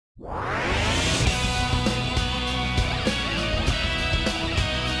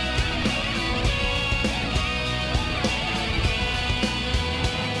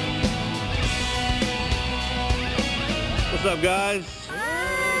up, guys?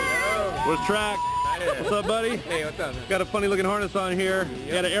 Where's Trac? What's up, buddy? Hey, what's up, man? Got a funny looking harness on here.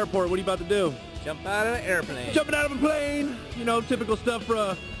 You at an airport. What are you about to do? Jump out of an airplane. Jumping out of a plane. You know, typical stuff for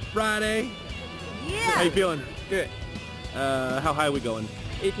a Friday. Yeah. How you feeling? Good. How high are we going?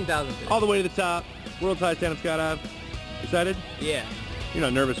 18,000 feet. All the way to the top. World's highest Trac Skydive. Excited? Yeah. You're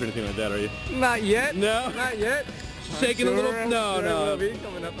not nervous or anything like that, are you? Not yet. No? Not yet. Shaking a little? No. We'll be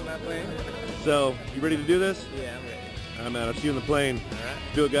coming up on that plane. So, you ready to do this? Yeah, I'm ready. All right, man. I'll see you in the plane. All right.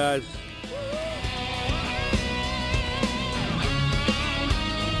 Do it, guys.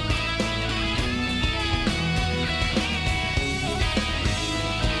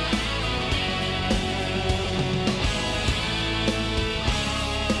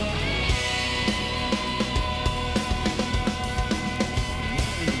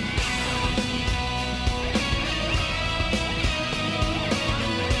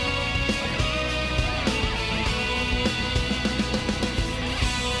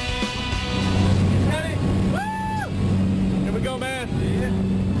 Go, man.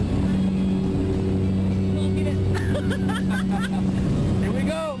 Here we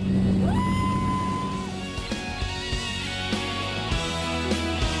go.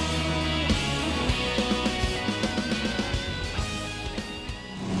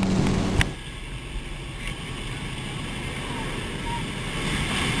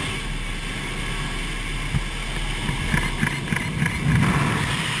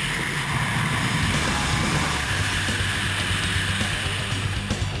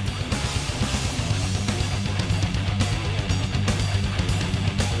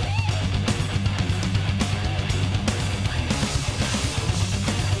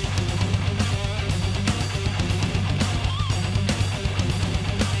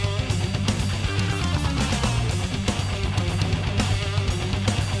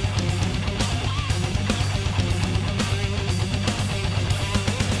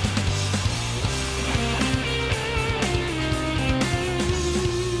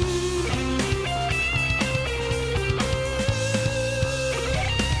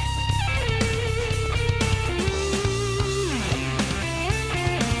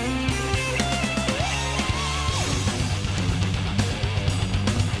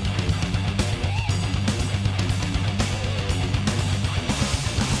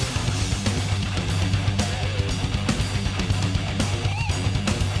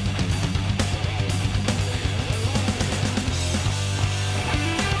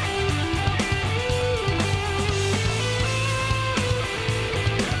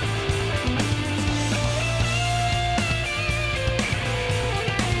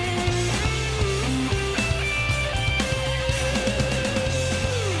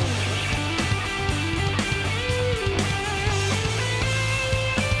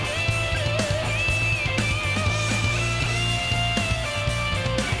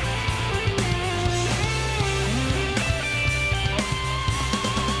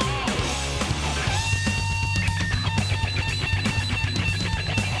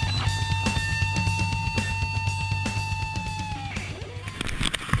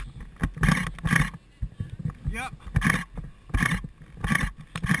 Yep.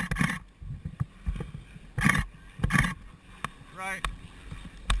 Right.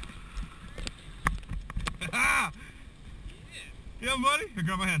 Yeah, buddy. Here,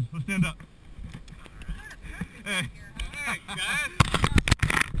 grab my hand. Let's stand up. Hey. Hey, guys.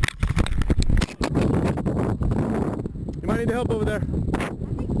 You might need help over there.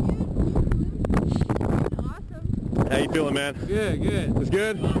 Awesome. How you feeling, man? Good, good. It's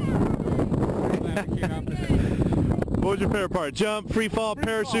good? What What was your favorite part? Jump, free fall,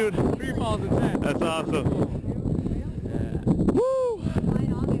 parachute? Free fall's intense. That's awesome. Woo!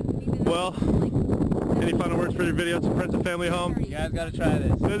 Well, any final words for your video to friends and family home? You guys gotta try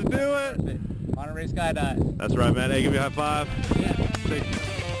this. Let's do it! Monterey Skydive. That's right, man. Hey, give me a high five. Yeah. Thank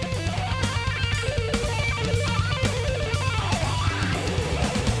you.